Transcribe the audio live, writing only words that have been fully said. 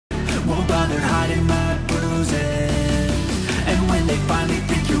hiding my bruises. And when they finally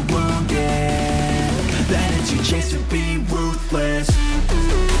think you're wounded, then it's your chance to be ruthless.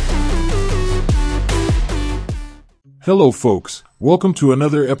 Hello folks, welcome to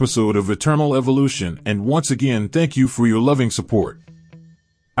another episode of Eternal Evolution, and once again thank you for your loving support.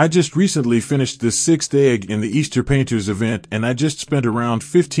 I just recently finished this 6th egg in the Easter Painters event, and I just spent around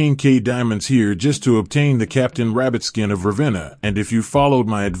 15k diamonds here just to obtain the Captain Rabbit skin of Ravenna, and if you followed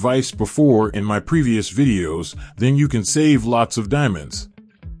my advice before in my previous videos, then you can save lots of diamonds.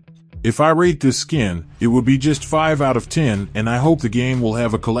 If I rate this skin, it would be just 5 out of 10, and I hope the game will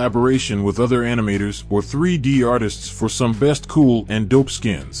have a collaboration with other animators or 3D artists for some best cool and dope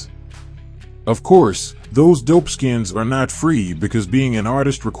skins. Of course, those dope skins are not free because being an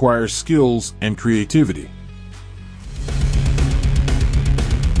artist requires skills and creativity.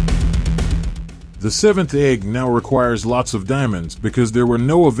 The 7th egg now requires lots of diamonds because there were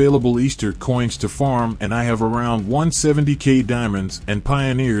no available Easter coins to farm, and I have around 170k diamonds, and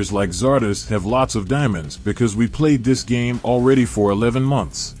pioneers like Xardas have lots of diamonds because we played this game already for 11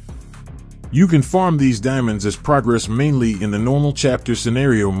 months. You can farm these diamonds as progress mainly in the normal chapter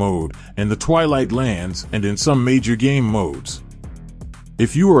scenario mode and the Twilight lands and in some major game modes.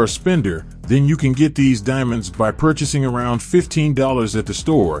 If you are a spender, then you can get these diamonds by purchasing around $15 at the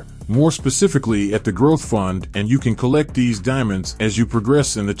store, more specifically at the Growth Fund, and you can collect these diamonds as you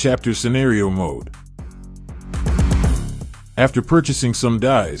progress in the chapter scenario mode. After purchasing some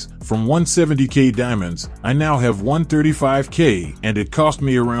dies, from 170k diamonds, I now have 135k, and it cost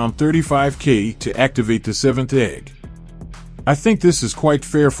me around 35k to activate the 7th egg. I think this is quite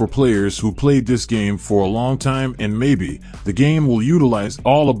fair for players who played this game for a long time, and maybe the game will utilize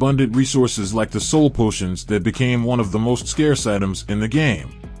all abundant resources like the soul potions that became one of the most scarce items in the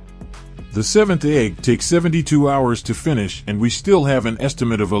game. The 7th egg takes 72 hours to finish, and we still have an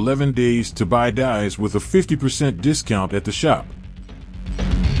estimate of 11 days to buy dies with a 50% discount at the shop.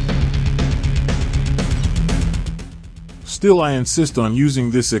 Still, I insist on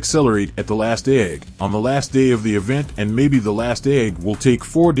using this accelerate at the last egg, on the last day of the event, and maybe the last egg will take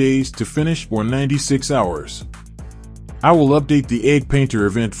 4 days to finish or 96 hours. I will update the egg painter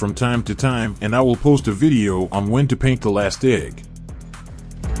event from time to time, and I will post a video on when to paint the last egg.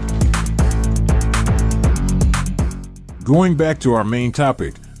 Going back to our main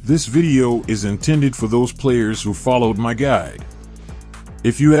topic, this video is intended for those players who followed my guide.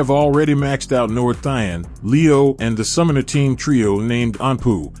 If you have already maxed out Northian, Leo, and the Summoner Team trio named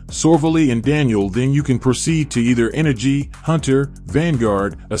Anpu, Sorvali, and Daniel, then you can proceed to either Energy, Hunter,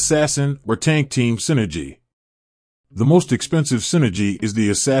 Vanguard, Assassin, or Tank Team Synergy. The most expensive synergy is the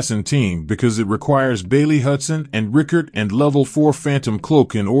Assassin Team because it requires Bailey Hudson and Rickert and level 4 Phantom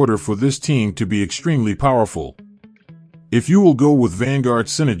Cloak in order for this team to be extremely powerful. If you will go with Vanguard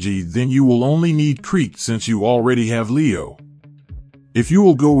Synergy, then you will only need Crete since you already have Leo. If you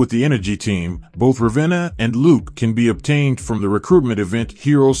will go with the Energy Team, both Ravenna and Luke can be obtained from the recruitment event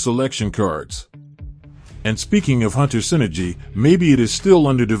Hero Selection cards. And speaking of Hunter Synergy, maybe it is still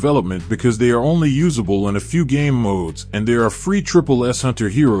under development because they are only usable in a few game modes, and there are free SSS Hunter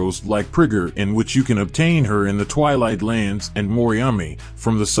heroes like Prigger, in which you can obtain her in the Twilight Lands, and Moriami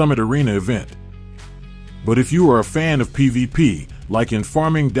from the Summit Arena event. But if you are a fan of PvP, like in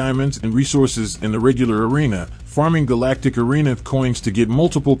farming diamonds and resources in the regular arena, farming Galactic Arena coins to get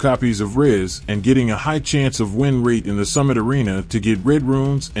multiple copies of Res, and getting a high chance of win rate in the Summit Arena to get Red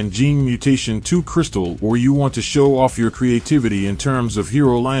Runes and Gene Mutation 2 Crystal, or you want to show off your creativity in terms of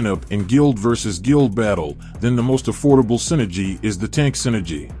hero lineup in guild versus guild battle, then the most affordable synergy is the Tank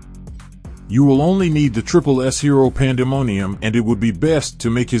Synergy. You will only need the SSS hero Pandemonium, and it would be best to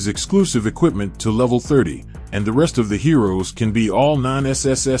make his exclusive equipment to level 30, and the rest of the heroes can be all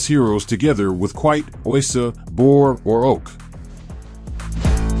non-SSS heroes together with Quite, Oisa, Boar, or Oak.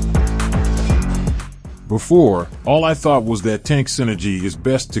 Before, all I thought was that Tank Synergy is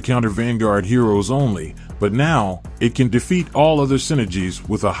best to counter Vanguard heroes only, but now, it can defeat all other synergies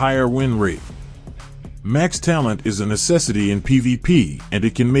with a higher win rate. Max talent is a necessity in PvP, and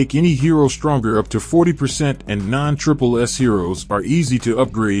it can make any hero stronger up to 40%, and non-SSS heroes are easy to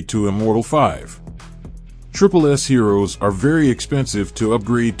upgrade to Immortal 5. SSS heroes are very expensive to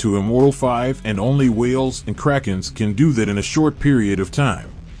upgrade to Immortal 5, and only whales and krakens can do that in a short period of time.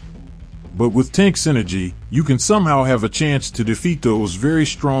 But with Tank Synergy, you can somehow have a chance to defeat those very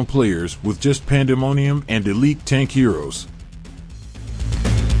strong players with just Pandemonium and elite tank heroes.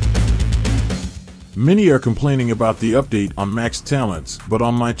 Many are complaining about the update on max talents, but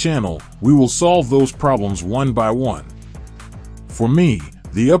on my channel, we will solve those problems one by one. For me,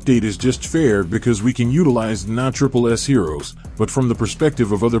 The update is just fair because we can utilize non-triple-S heroes, but from the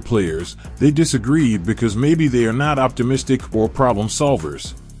perspective of other players, they disagreed because maybe they are not optimistic or problem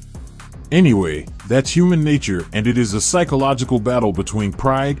solvers. Anyway, that's human nature, and it is a psychological battle between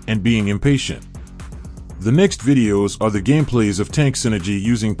pride and being impatient. The next videos are the gameplays of tank synergy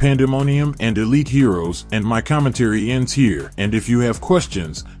using Pandemonium and Elite Heroes, and my commentary ends here, and if you have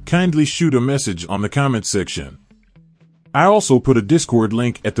questions, kindly shoot a message on the comment section. I also put a Discord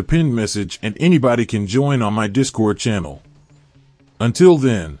link at the pinned message, and anybody can join on my Discord channel. Until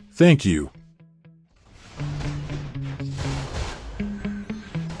then, thank you.